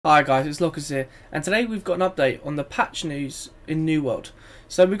Hi guys, it's Locus here, and today we've got an update on the patch news in New World.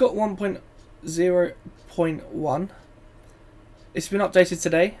 So we got 1.0.1. It's been updated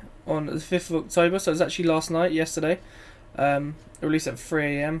today on the 5th of October, so it's actually yesterday. Released at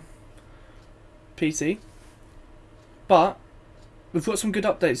 3 AM PT. But we've got some good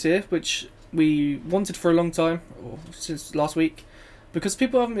updates here, which we wanted for a long time, or since last week. Because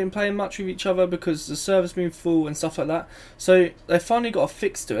people haven't been playing much with each other because the server's been full and stuff like that. So they finally got a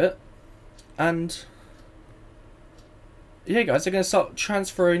fix to it. And yeah guys, they're going to start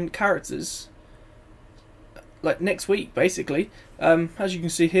transferring characters like next week basically. As you can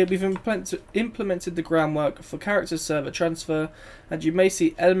see here, we've implemented the groundwork for character server transfer, and you may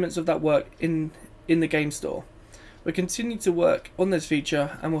see elements of that work in the game store. We continue to work on this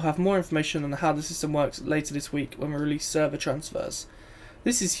feature, and we'll have more information on how the system works later this week when we release server transfers.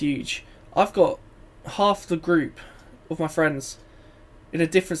 This is huge. I've got half the group of my friends in a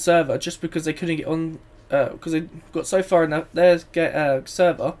different server just because they couldn't get on, because they got so far in their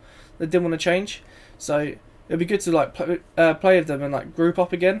server they didn't want to change. So it'd be good to like play with them and like group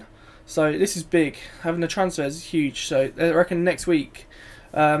up again. So this is big. Having the transfers is huge. So I reckon next week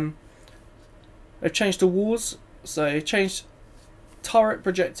they've changed the wars. So they changed turret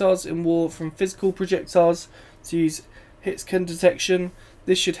projectiles in war from physical projectiles to use hit scan detection.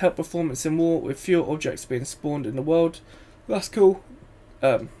 This should help performance in war with fewer objects being spawned in the world. That's cool.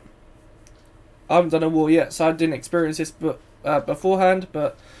 I haven't done a war yet, so I didn't experience this beforehand,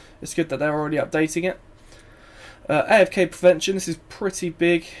 but it's good that they're already updating it. AFK prevention, this is pretty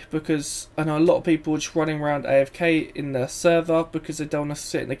big because I know a lot of people are just running around AFK in their server because they don't want to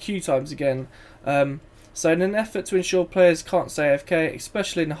sit in the queue times again. So in an effort to ensure players can't stay AFK,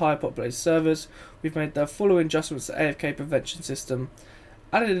 especially in the higher populated servers, we've made the following adjustments to the AFK prevention system.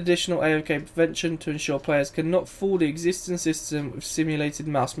 Added additional AFK prevention to ensure players cannot fool the existing system with simulated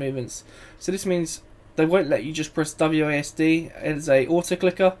mouse movements. So this means they won't let you just press WASD as a auto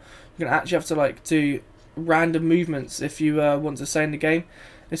clicker. You're going to actually have to like do random movements if you want to stay in the game.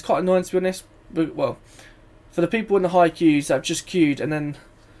 It's quite annoying to be honest, but well, for the people in the high queues that have just queued and then,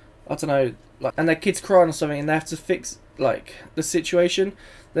 I don't know, like, and their kid's crying or something and they have to fix like the situation,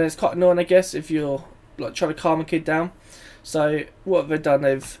 then it's quite annoying I guess if you're like trying to calm a kid down. So what have they done?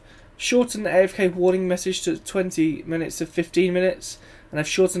 They've shortened the AFK warning message to 20 minutes to 15 minutes, and they've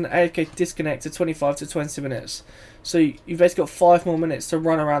shortened the AFK disconnect to 25 to 20 minutes. So you've basically got 5 more minutes to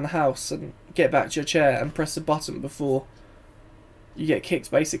run around the house and get back to your chair and press the button before you get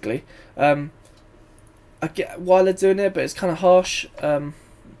kicked basically. I get why they're doing it, but it's kind of harsh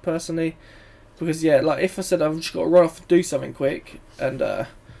personally, because yeah, like if I said I've just got to run off and do something quick and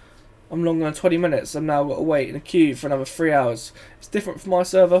I'm longer than 20 minutes, I've now got to wait in a queue for another 3 hours. It's different from my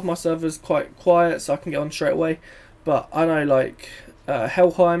server. My server's quite quiet, so I can get on straight away. But I know, like,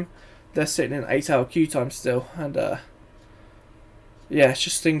 Helheim, they're sitting in 8-hour queue time still. And, yeah, it's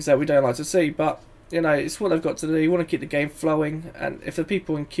just things that we don't like to see. But, you know, it's what they've got to do. You want to keep the game flowing. And if the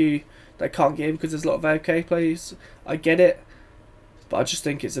people in queue, they can't get in because there's a lot of AFK players, I get it. But I just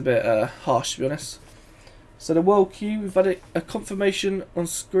think it's a bit harsh, to be honest. So the world queue, we've had a confirmation on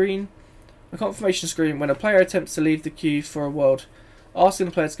screen. A confirmation screen when a player attempts to leave the queue for a world, asking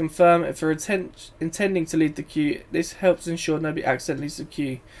the player to confirm if they're intending to leave the queue. This helps ensure nobody accidentally leaves the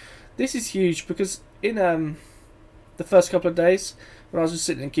queue. This is huge because in the first couple of days when I was just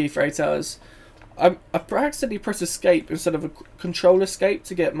sitting in the queue for 8 hours, I accidentally pressed escape instead of a control escape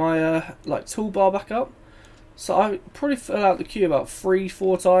to get my like toolbar back up. So I probably fell out the queue about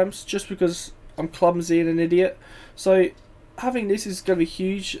 3-4 times just because I'm clumsy and an idiot. So having this is going to be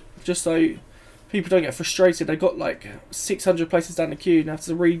huge, just so people don't get frustrated. They got like 600 places down the queue and have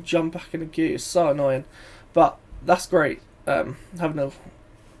to re-jump back in the queue. It's so annoying, but that's great. Having a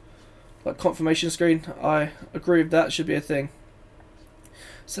like confirmation screen, I agree with that. Should be a thing.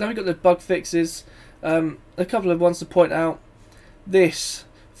 So now we've got the bug fixes. A couple of ones to point out. This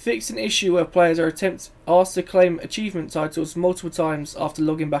fixed an issue where players are asked to claim achievement titles multiple times after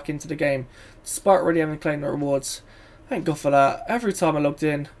logging back into the game, despite already having claimed the rewards. Thank God for that. Every time I logged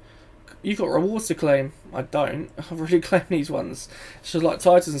in, you've got rewards to claim. I don't. I've already claimed these ones. It's just like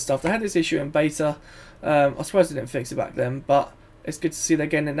titles and stuff. They had this issue in beta. I suppose they didn't fix it back then, but it's good to see they're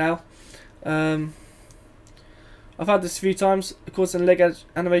getting it now. I've had this a few times. It causes leg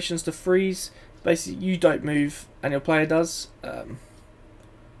animations to freeze. Basically, you don't move and your player does.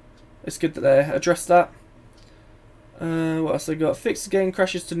 It's good that they addressed that. What else they got? Fix the game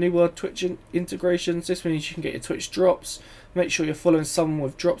crashes to New World Twitch integrations. This means you can get your Twitch drops. Make sure you're following someone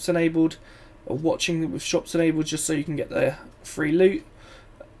with drops enabled, or watching with drops enabled, just so you can get their free loot.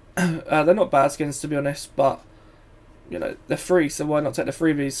 They're not bad skins to be honest, but you know, they're free, so why not take the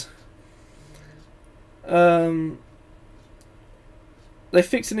freebies? They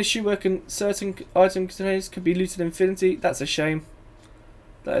fixed an issue where certain item containers could be looted infinity. That's a shame.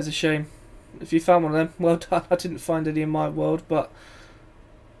 That is a shame. If you found one of them, well done. I didn't find any in my world, but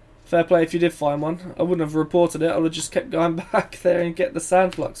fair play if you did find one. I wouldn't have reported it. I would have just kept going back there and get the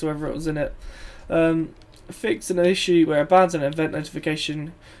sand flux, whoever it was in it. Fixed an issue where abandoned event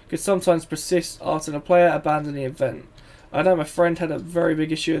notification could sometimes persist after the player abandoned the event. I know my friend had a very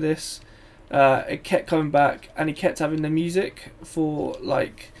big issue with this. It kept coming back, and he kept having the music for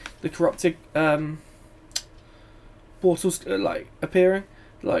like the corrupted portals like appearing,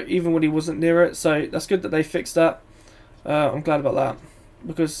 like even when he wasn't near it. So that's good that they fixed that. I'm glad about that,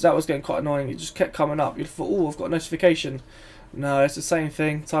 because that was getting quite annoying. It just kept coming up. You'd thought, oh, I've got a notification. No, it's the same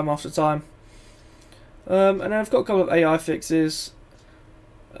thing time after time. And then I've got a couple of AI fixes,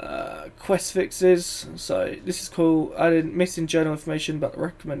 quest fixes. So this is cool. Added missing journal information about the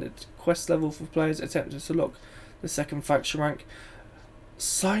recommended quest level for players attempting to lock the second faction rank.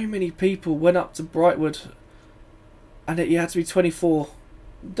 So many people went up to Brightwood, and you had to be 24.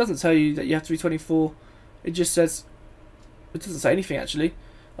 It doesn't tell you that you have to be 24. It just says, it doesn't say anything actually.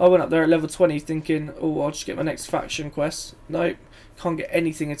 I went up there at level 20 thinking, oh, I'll just get my next faction quest. Nope, can't get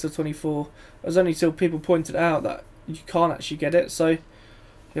anything until 24. It was only until people pointed out that you can't actually get it, so,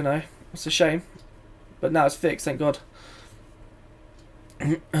 you know, it's a shame. But now it's fixed, thank God.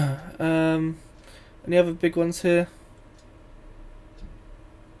 Any other big ones here?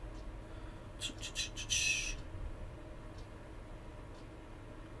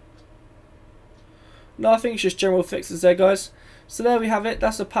 No, I think it's just general fixes there, guys. So there we have it.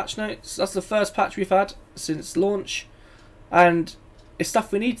 That's the patch notes. That's the first patch we've had since launch, and it's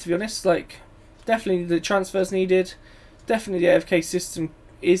stuff we need, to be honest. Like, definitely the transfers needed. Definitely the AFK system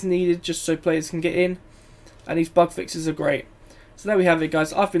is needed just so players can get in, and these bug fixes are great. So there we have it,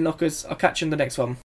 guys. I've been Knockers. I'll catch you in the next one.